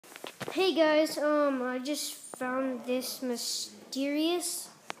Hey guys, I just found this mysterious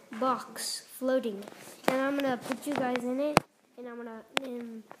box floating, and I'm gonna put you guys in it,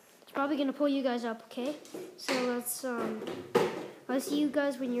 and it's probably gonna pull you guys up, okay? So I'll see you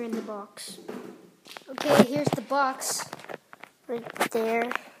guys when you're in the box. Okay, here's the box, right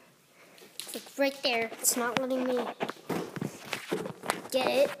there. It's right there. It's not letting me get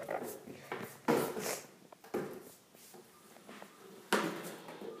it.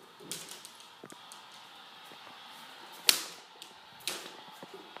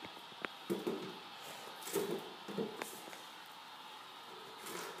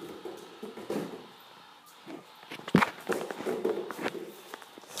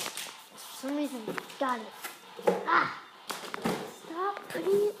 For some reason, got it. Ah! Stop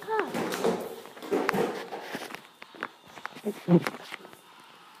putting it up.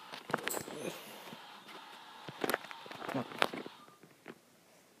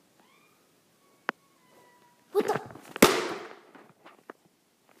 What the?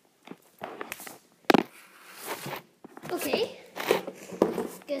 Okay.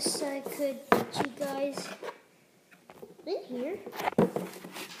 Guess I could put you guys in here.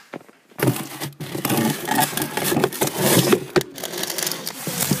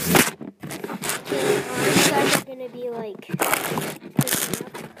 You guys are gonna be like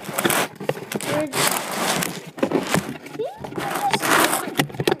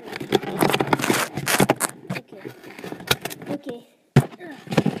Okay.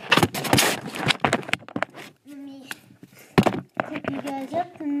 Let me pick you guys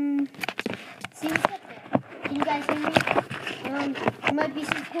up and see what's up there. Can you guys hear me? There might be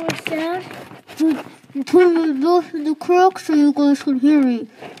some cool sound. I'm turning both of the clock so you guys can hear me.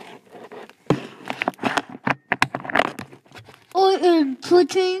 I am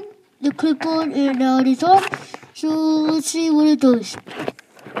putting the clip on and now it is on. So let's see what it does.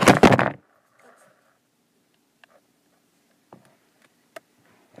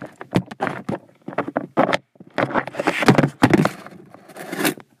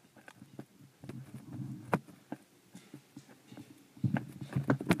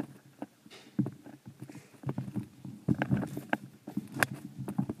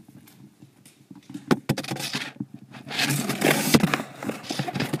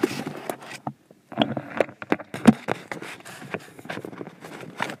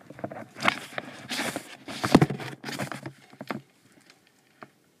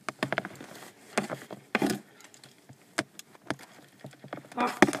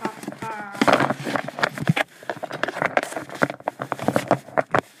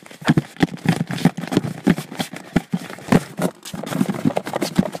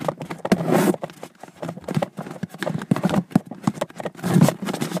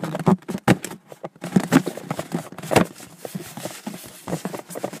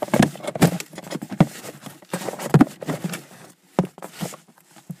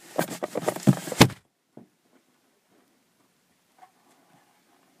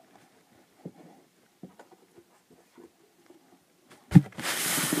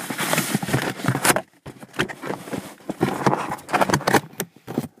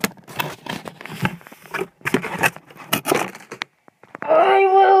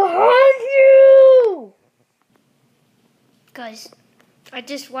 Guys, I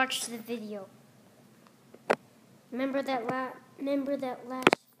just watched the video. Remember that last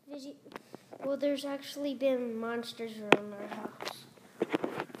video? Well, there's actually been monsters around our house,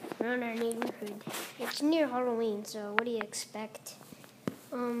 around our neighborhood. It's near Halloween, so what do you expect?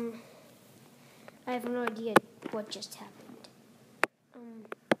 I have no idea what just happened.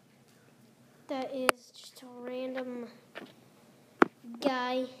 That is just a random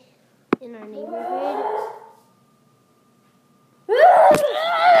guy in our neighborhood.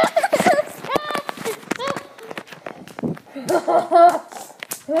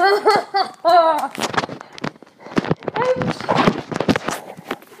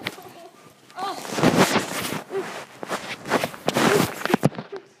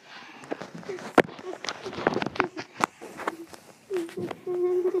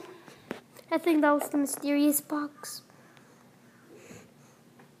 I think that was the mysterious box.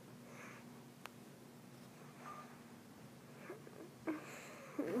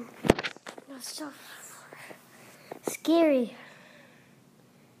 That's so scary.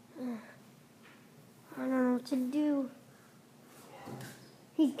 I don't know what to do.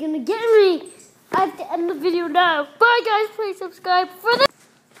 He's gonna get me. I have to end the video now. Bye guys, please subscribe for this.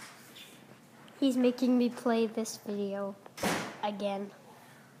 He's making me play this video again.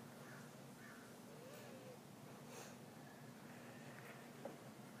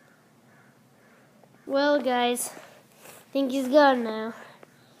 Well guys, I think he's gone now.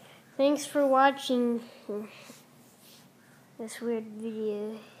 Thanks for watching this weird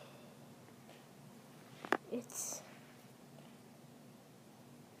video.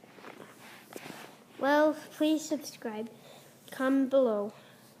 Well, please subscribe. Comment below.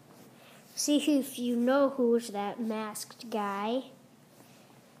 See if you know who's that masked guy.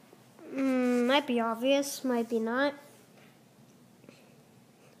 Might be obvious, might be not.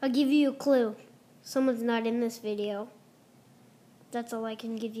 I'll give you a clue. Someone's not in this video. That's all I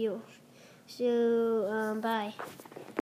can give you. So, bye.